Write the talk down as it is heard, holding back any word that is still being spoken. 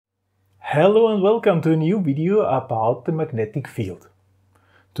Hello and welcome to a new video about the magnetic field.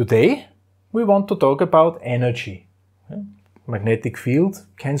 Today we want to talk about energy. Magnetic field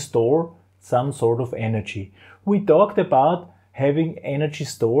can store some sort of energy. We talked about having energy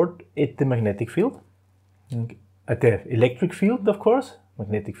stored at the magnetic field, at the electric field, of course,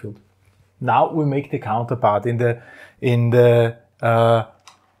 magnetic field. Now we make the counterpart in the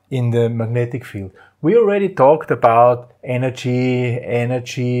magnetic field. We already talked about energy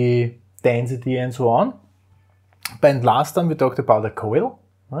density and so on. But last time we talked about a coil.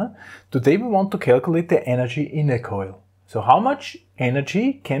 Today we want to calculate the energy in a coil. So how much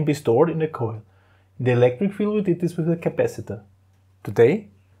energy can be stored in a coil? In the electric field we did this with a capacitor. Today,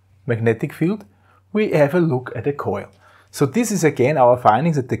 magnetic field, we have a look at a coil. So this is again our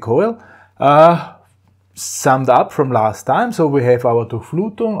findings at the coil, summed up from last time. So we have our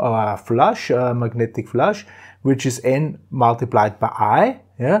Durchflutung, our flush, magnetic flush, which is N multiplied by I,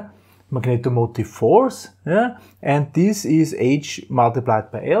 magnetomotive force, and this is H multiplied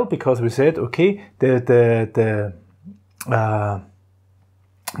by L, because we said, okay, the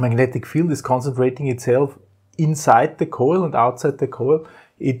magnetic field is concentrating itself inside the coil and outside the coil.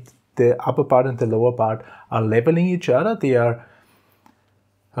 The upper part and the lower part are leveling each other. They are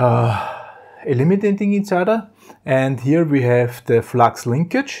eliminating each other. And here we have the flux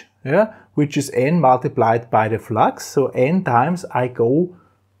linkage, which is N multiplied by the flux. So N times I go,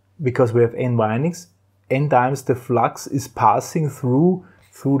 because we have N windings, N times the flux is passing through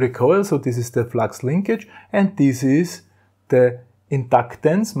the coil. So this is the flux linkage, and this is the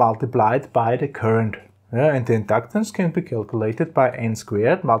inductance multiplied by the current. And the inductance can be calculated by N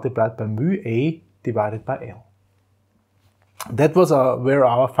squared multiplied by mu A divided by L. That were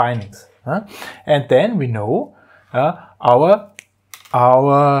our findings. And then we know our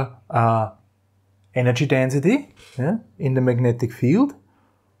energy density in the magnetic field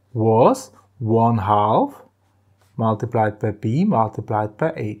was 1/2 multiplied by B multiplied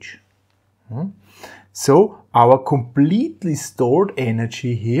by H. So our completely stored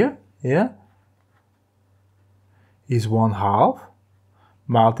energy here is 1/2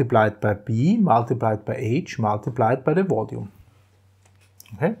 multiplied by B multiplied by H multiplied by the volume.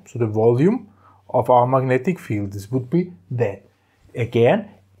 Okay, so the volume of our magnetic field, this would be that. Again,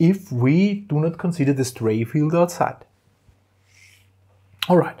 if we do not consider the stray field outside.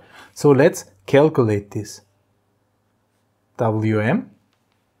 Alright, so let's calculate this. Wm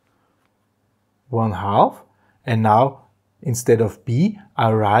 1/2, and now instead of B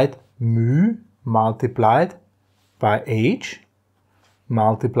I write mu multiplied by H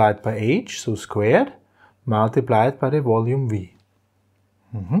multiplied by H, so squared, multiplied by the volume V.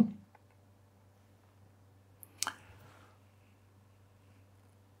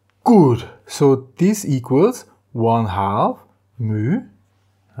 Good, so this equals 1/2 mu.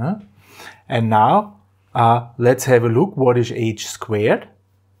 And now let's have a look what is H squared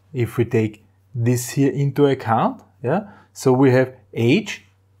if we take this here into account. So we have H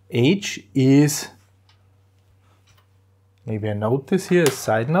is, maybe I note this here as a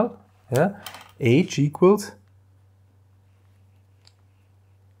side note, H equals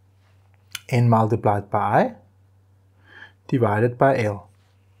N multiplied by I divided by L.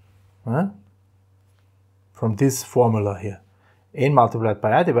 From this formula here, N multiplied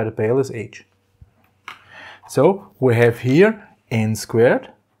by I divided by L is H. So we have here N squared,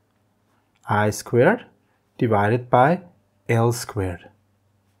 I squared divided by L squared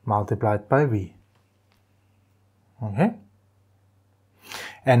multiplied by V. Okay?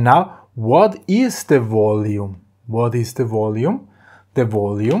 And now what is the volume? What is the volume? The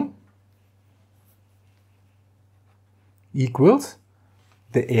volume equals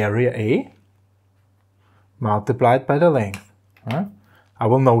the area A multiplied by the length. I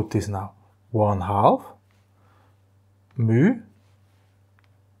will note this now. 1/2 mu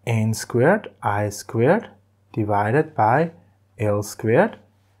N squared I squared divided by L squared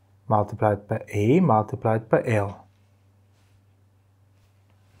multiplied by A multiplied by L.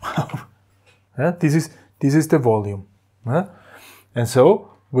 This is the volume. And so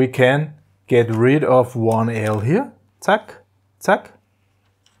we can get rid of 1L here. Zack, zack.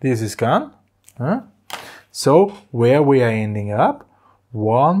 This is gone. So where we are ending up,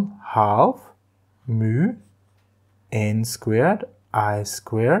 1/2 mu N squared I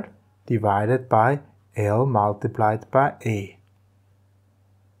squared divided by L multiplied by A.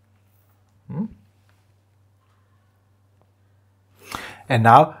 And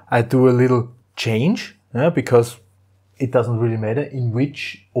now I do a little change, because it doesn't really matter in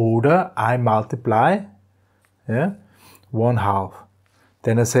which order I multiply. 1/2.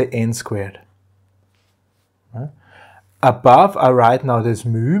 Then I say N squared. above I write now this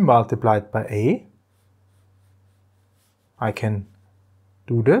mu multiplied by A. I can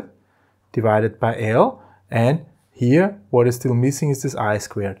do that, divided by L, and here what is still missing is this I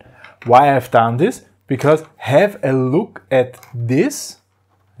squared. Why I've done this? Because have a look at this,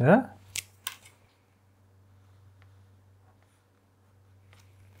 yeah?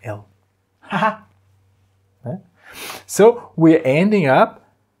 L. Haha. Yeah? So we're ending up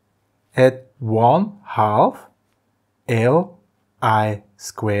at 1/2 Li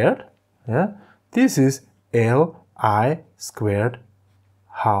squared. Yeah? This is Li squared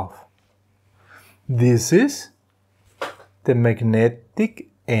half. This is the magnetic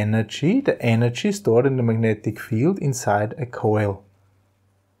energy, the energy stored in the magnetic field inside a coil.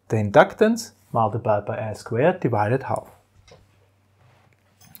 The inductance multiplied by I squared divided half.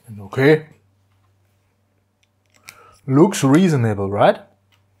 Okay. Looks reasonable, right?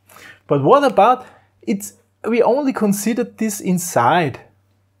 But what about we only considered this inside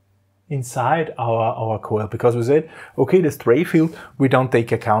our coil, because we said, okay, the stray field, we don't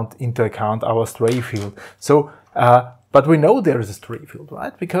take into account our stray field. So, but we know there is a stray field,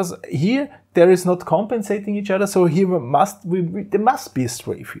 right? Because here there is not compensating each other, so here there must be a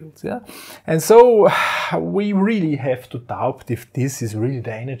stray field, yeah? And so we really have to doubt if this is really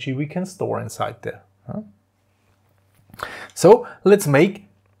the energy we can store inside there. Huh? So let's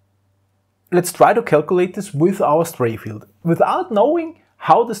try to calculate this with our stray field, without knowing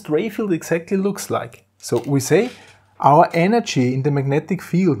how the stray field exactly looks like. So we say our energy in the magnetic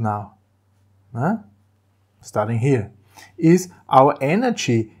field now, starting here, is our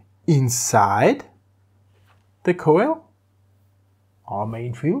energy inside the coil, our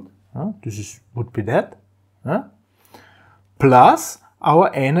main field, would be that, plus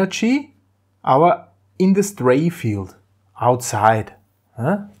our energy in the stray field outside.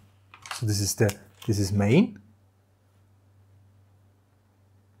 So this is main,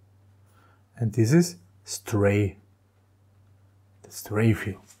 and this is stray, the stray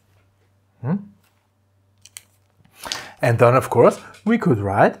field. And then, of course, we could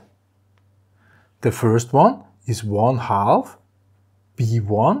write the first one is 1/2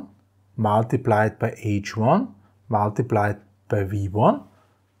 B1 multiplied by H1 multiplied by V1,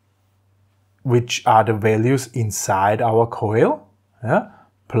 which are the values inside our coil,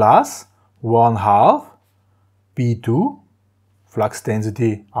 plus 1/2 B2, flux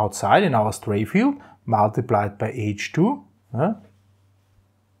density outside in our stray field, multiplied by H2,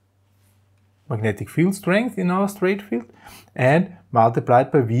 magnetic field strength in our stray field, and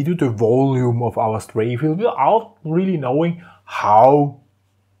multiplied by V2, the volume of our stray field, without really knowing how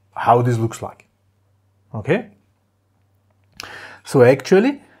this looks like. Okay? So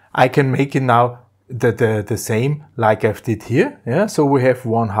actually, I can make it now the same like I've did here. Yeah? So we have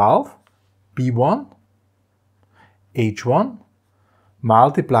 1/2 B1 H1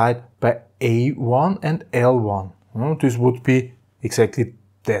 multiplied by A1 and L1. This would be exactly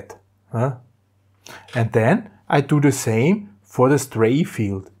that. And then I do the same for the stray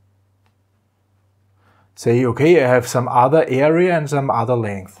field. Say, okay, I have some other area and some other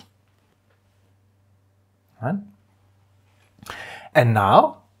length. And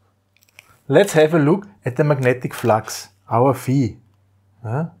now, let's have a look at the magnetic flux, our phi,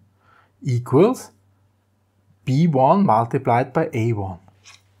 equals B1 multiplied by A1.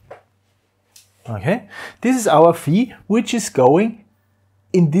 Okay, this is our phi, which is going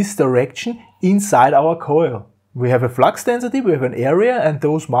in this direction inside our coil. We have a flux density, we have an area, and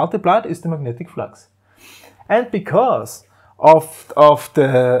those multiplied is the magnetic flux. And because of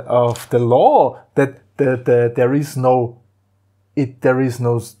the law that there is no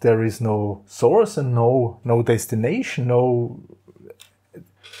source and no destination,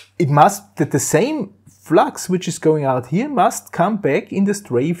 the same flux which is going out here must come back in the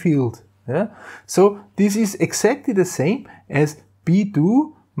stray field. Yeah? So this is exactly the same as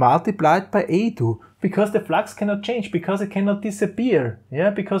B2 multiplied by A2, because the flux cannot change, because it cannot disappear,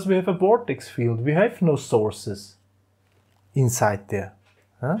 because we have a vortex field, we have no sources inside there.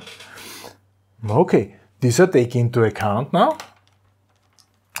 Okay, these are taken into account now,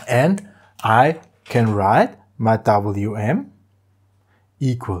 and I can write my Wm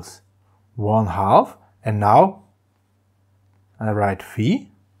equals 1/2, and now I write phi,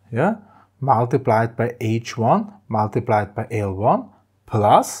 multiplied by H1 multiplied by L1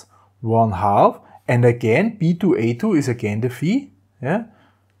 plus 1/2, and again B2A2 is again the phi,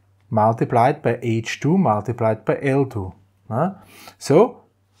 multiplied by H2 multiplied by L2. So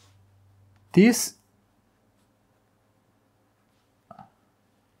this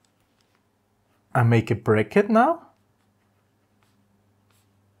I make a bracket now.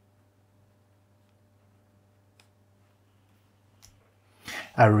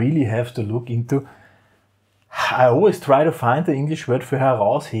 I really have to look into. I always try to find the English word for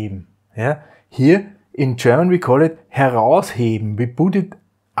herausheben. Yeah? Here in German we call it herausheben. We put it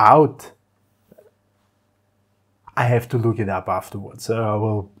out. I have to look it up afterwards. So I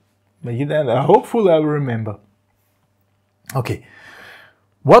will make it, and hopefully I will remember. Okay,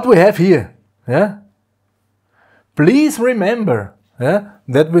 what we have here. Yeah? Please remember, yeah,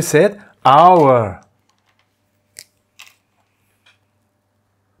 that we said our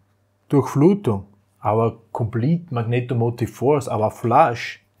Durchflutung, our complete magnetomotive force, our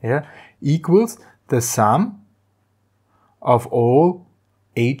flush, yeah, equals the sum of all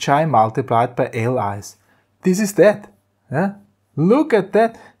HI multiplied by LIs. This is that. Yeah? Look at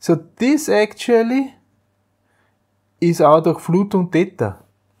that. So this actually is our Durchflutung theta.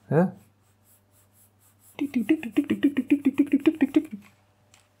 Yeah?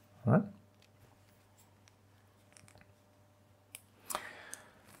 Right?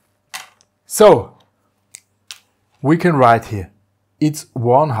 So we can write here, it's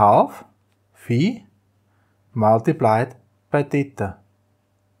 1/2 phi multiplied by theta.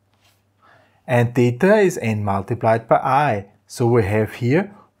 And theta is n multiplied by I. So we have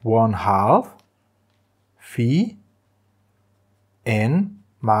here 1/2 phi n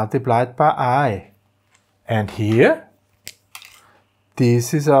multiplied by I. And here,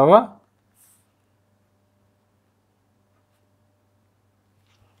 this is our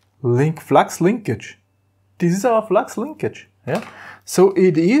flux linkage. This is our flux linkage. Yeah? So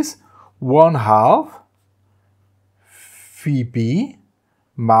it is 1/2 phi b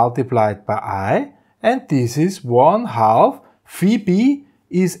multiplied by I, and this is 1/2 phi b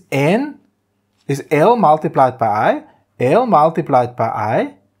is L multiplied by I, L multiplied by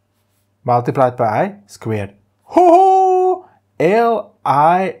I squared. Ho!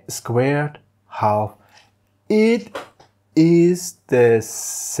 Li squared half. It is the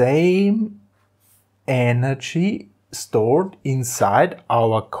same energy stored inside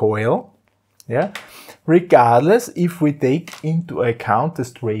our coil, yeah, regardless if we take into account the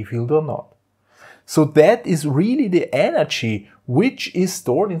stray field or not. So that is really the energy which is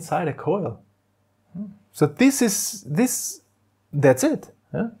stored inside a coil. So that's it.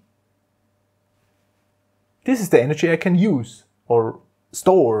 Yeah? This is the energy I can use or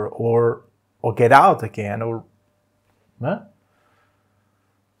store or get out again, or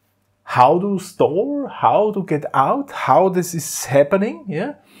how to store, how to get out, how this is happening.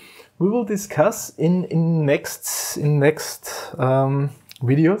 Yeah, we will discuss in next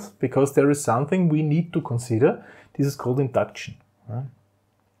videos, because there is something we need to consider. This is called induction. Right?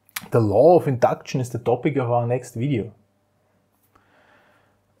 The law of induction is the topic of our next video.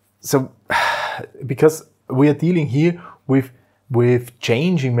 So, because we are dealing here with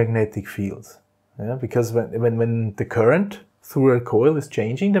changing magnetic fields, yeah? Because when the current through a coil is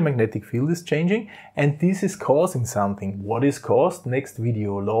changing, the magnetic field is changing, and this is causing something. What is caused? Next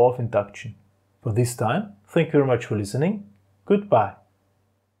video, law of induction. For this time, thank you very much for listening. Goodbye.